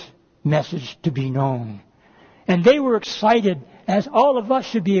wanted this message to be known. And they were excited, as all of us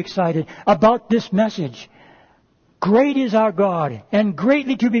should be excited, about this message. Great is our God, and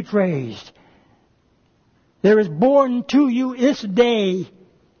greatly to be praised. There is born to you this day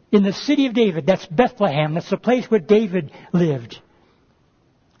in the city of David, that's Bethlehem, that's the place where David lived,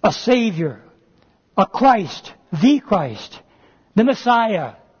 a Savior, a Christ, the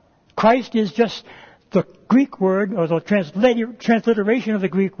Messiah. Christ is just the Greek word, or the transliteration of the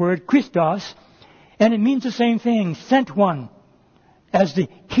Greek word, Christos, and it means the same thing, sent one, as the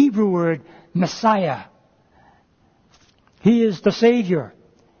Hebrew word, Messiah. He is the Savior,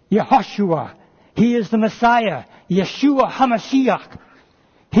 Yehoshua. He is the Messiah, Yeshua HaMashiach.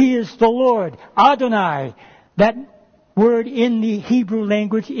 He is the Lord, Adonai. That word in the Hebrew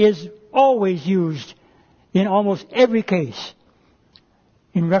language is always used in almost every case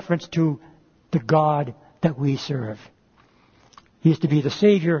in reference to the God that we serve. He is to be the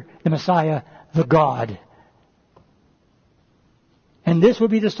Savior, the Messiah, the God. And this will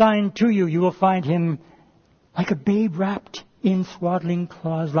be the sign to you. You will find him like a babe wrapped in swaddling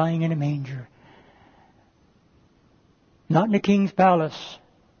cloths, lying in a manger. Not in a king's palace,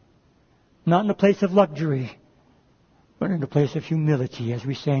 not in a place of luxury, but in a place of humility, as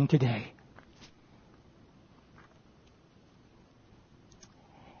we sang today.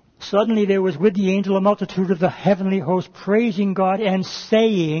 Suddenly there was with the angel a multitude of the heavenly host praising God and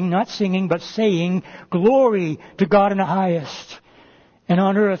saying, not singing, but saying, glory to God in the highest, and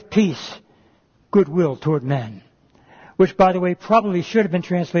on earth peace, goodwill toward men. Which, by the way, probably should have been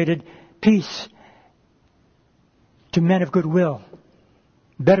translated, peace to men of goodwill.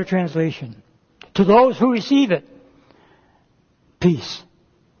 Better translation. To those who receive it, peace.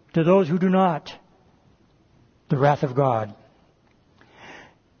 To those who do not, the wrath of God.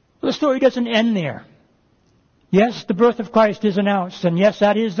 The story doesn't end there. Yes, the birth of Christ is announced, and yes,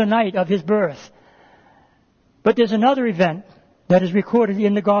 that is the night of his birth. But there's another event that is recorded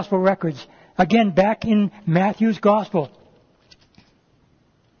in the gospel records, again back in Matthew's gospel.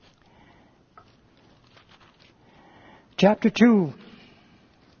 Chapter 2,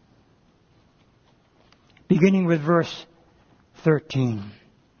 beginning with verse 13.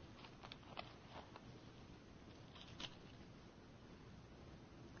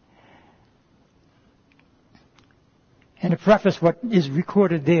 And to preface what is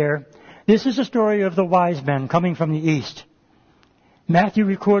recorded there, this is a story of the wise men coming from the east. Matthew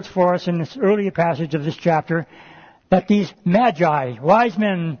records for us in this earlier passage of this chapter that these magi, wise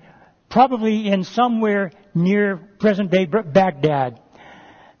men, probably in somewhere near present-day Baghdad,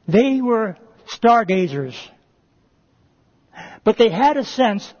 they were stargazers. But they had a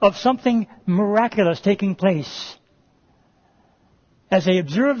sense of something miraculous taking place. As they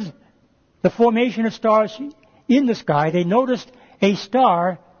observed the formation of stars in the sky, they noticed a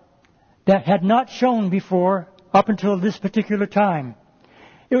star that had not shone before up until this particular time.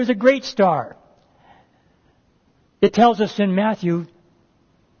 It was a great star. It tells us in Matthew,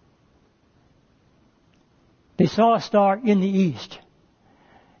 they saw a star in the east.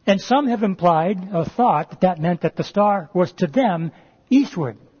 And some have implied or thought that that meant that the star was to them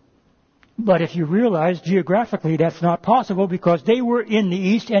eastward. But if you realize geographically that's not possible, because they were in the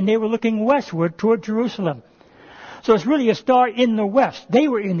east and they were looking westward toward Jerusalem. So it's really a star in the west. They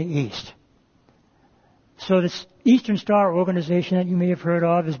were in the east. So this Eastern Star organization that you may have heard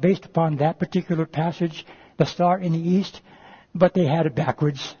of is based upon that particular passage, the star in the east, but they had it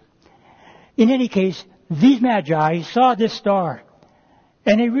backwards. In any case, these magi saw this star,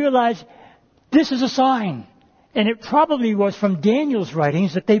 and they realized this is a sign. And it probably was from Daniel's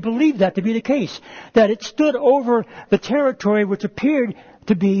writings that they believed that to be the case, that it stood over the territory which appeared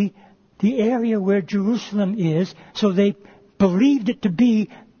to be the area where Jerusalem is, so they believed it to be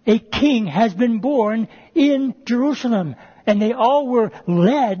a king has been born in Jerusalem. And they all were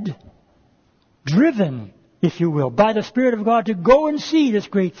led, driven, if you will, by the Spirit of God to go and see this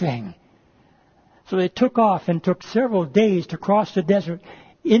great thing. So they took off and took several days to cross the desert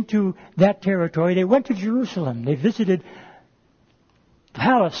into that territory. They went to Jerusalem. They visited the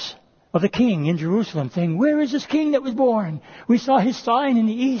palace of the king in Jerusalem, saying, "Where is this king that was born? We saw his sign in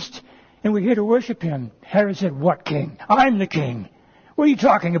the east, and we're here to worship him." Herod said, "What king? I'm the king. What are you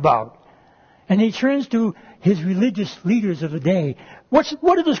talking about?" And he turns to his religious leaders of the day. What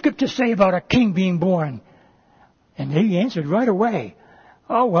do the scriptures say about a king being born? And they answered right away.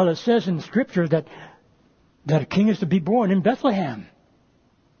 "Oh, well, it says in Scripture that a king is to be born in Bethlehem."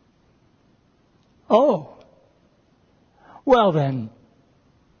 "Oh, well then,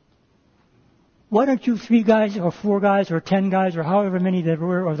 why don't you 3 guys or 4 guys or 10 guys or however many there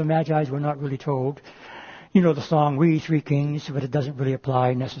were, or the Magi's were not really told. You know the song, We 3 Kings, but it doesn't really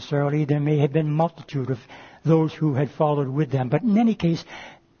apply necessarily. There may have been a multitude of those who had followed with them. But in any case,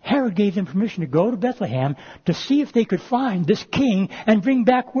 Herod gave them permission to go to Bethlehem to see if they could find this king and bring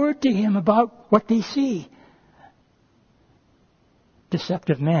back word to him about what they see.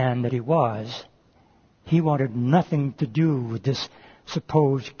 Deceptive man that he was, he wanted nothing to do with this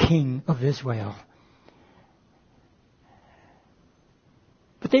supposed king of Israel.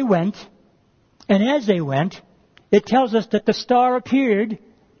 But they went, and as they went, it tells us that the star appeared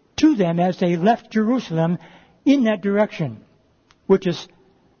to them as they left Jerusalem in that direction, which is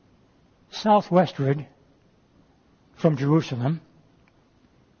southwestward from Jerusalem.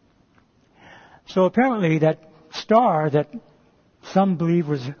 So apparently that star that some believe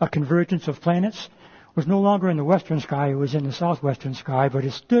was a convergence of planets was no longer in the western sky, it was in the southwestern sky, but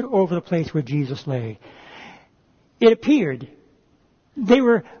it stood over the place where Jesus lay. It appeared. They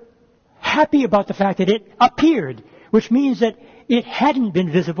were happy about the fact that it appeared, which means that it hadn't been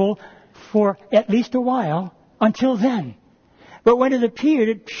visible for at least a while until then. But when it appeared,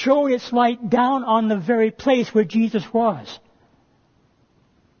 it showed its light down on the very place where Jesus was.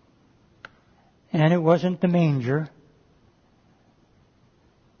 And it wasn't the manger.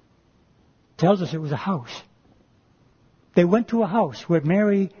 It tells us it was a house. They went to a house where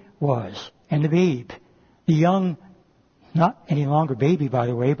Mary was, and the babe, the young, not any longer baby, by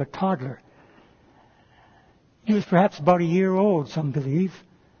the way, but toddler. He was perhaps about a year old, some believe,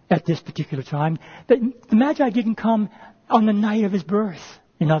 at this particular time. The Magi didn't come on the night of his birth,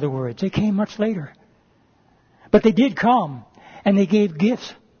 in other words. They came much later. But they did come, and they gave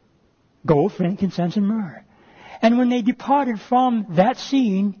gifts, gold, frankincense, and myrrh. And when they departed from that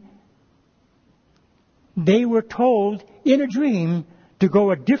scene, they were told in a dream to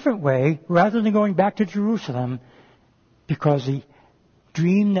go a different way rather than going back to Jerusalem, because the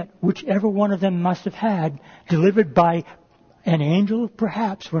dream that whichever one of them must have had, delivered by an angel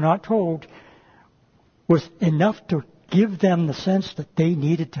perhaps, we're not told, was enough to give them the sense that they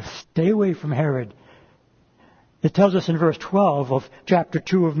needed to stay away from Herod. It tells us in verse 12 of chapter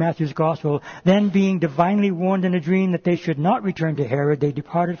 2 of Matthew's Gospel, then being divinely warned in a dream that they should not return to Herod, they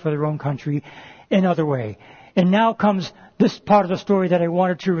departed for their own country another way. And now comes this part of the story that I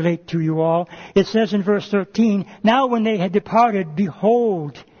wanted to relate to you all. It says in verse 13, now when they had departed,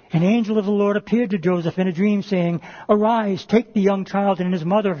 behold, an angel of the Lord appeared to Joseph in a dream, saying, arise, take the young child and his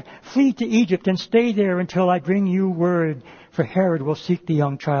mother, flee to Egypt, and stay there until I bring you word, for Herod will seek the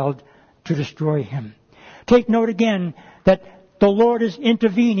young child to destroy him. Take note again that the Lord is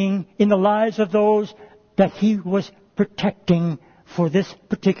intervening in the lives of those that he was protecting for this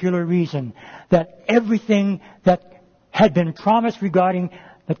particular reason, that everything that had been promised regarding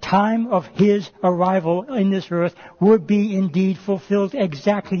the time of his arrival in this earth would be indeed fulfilled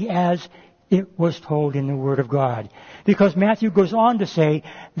exactly as it was told in the Word of God. Because Matthew goes on to say,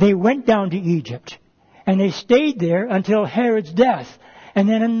 they went down to Egypt, and they stayed there until Herod's death. And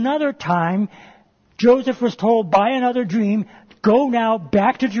then another time, Joseph was told by another dream, go now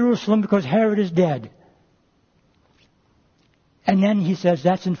back to Jerusalem because Herod is dead. And then he says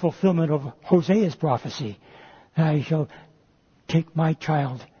that's in fulfillment of Hosea's prophecy. I shall take my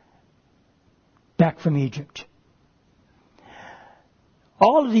child back from Egypt.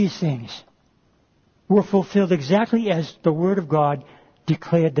 All of these things were fulfilled exactly as the Word of God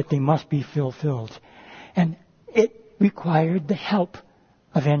declared that they must be fulfilled. And it required the help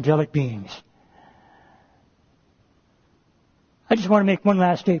of angelic beings. I just want to make one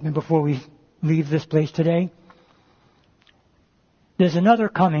last statement before we leave this place today. There's another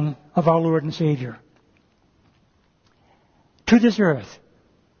coming of our Lord and Savior to this earth.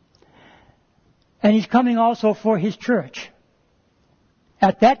 And He's coming also for His church.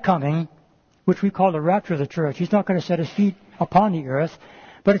 At that coming, which we call the rapture of the church, He's not going to set His feet upon the earth,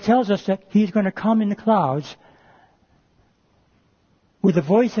 but it tells us that He's going to come in the clouds with the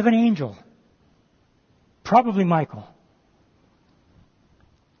voice of an angel, probably Michael,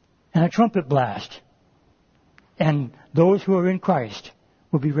 and a trumpet blast. And those who are in Christ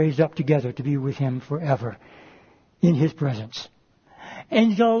will be raised up together to be with Him forever in His presence.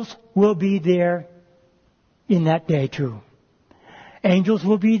 Angels will be there in that day too. Angels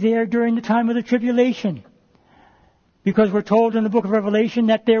will be there during the time of the tribulation. Because we're told in the book of Revelation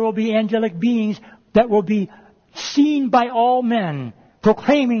that there will be angelic beings that will be seen by all men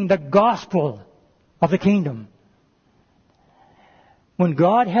proclaiming the gospel of the kingdom. When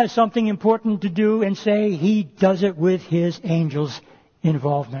God has something important to do and say, He does it with His angels'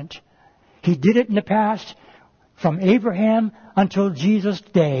 involvement. He did it in the past from Abraham until Jesus'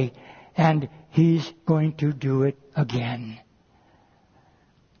 day, and He's going to do it again.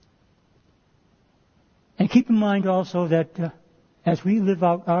 And keep in mind also that as we live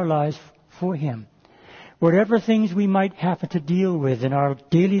out our lives for Him, whatever things we might have to deal with in our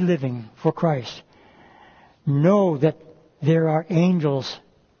daily living for Christ, know that there are angels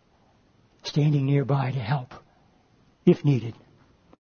standing nearby to help if needed.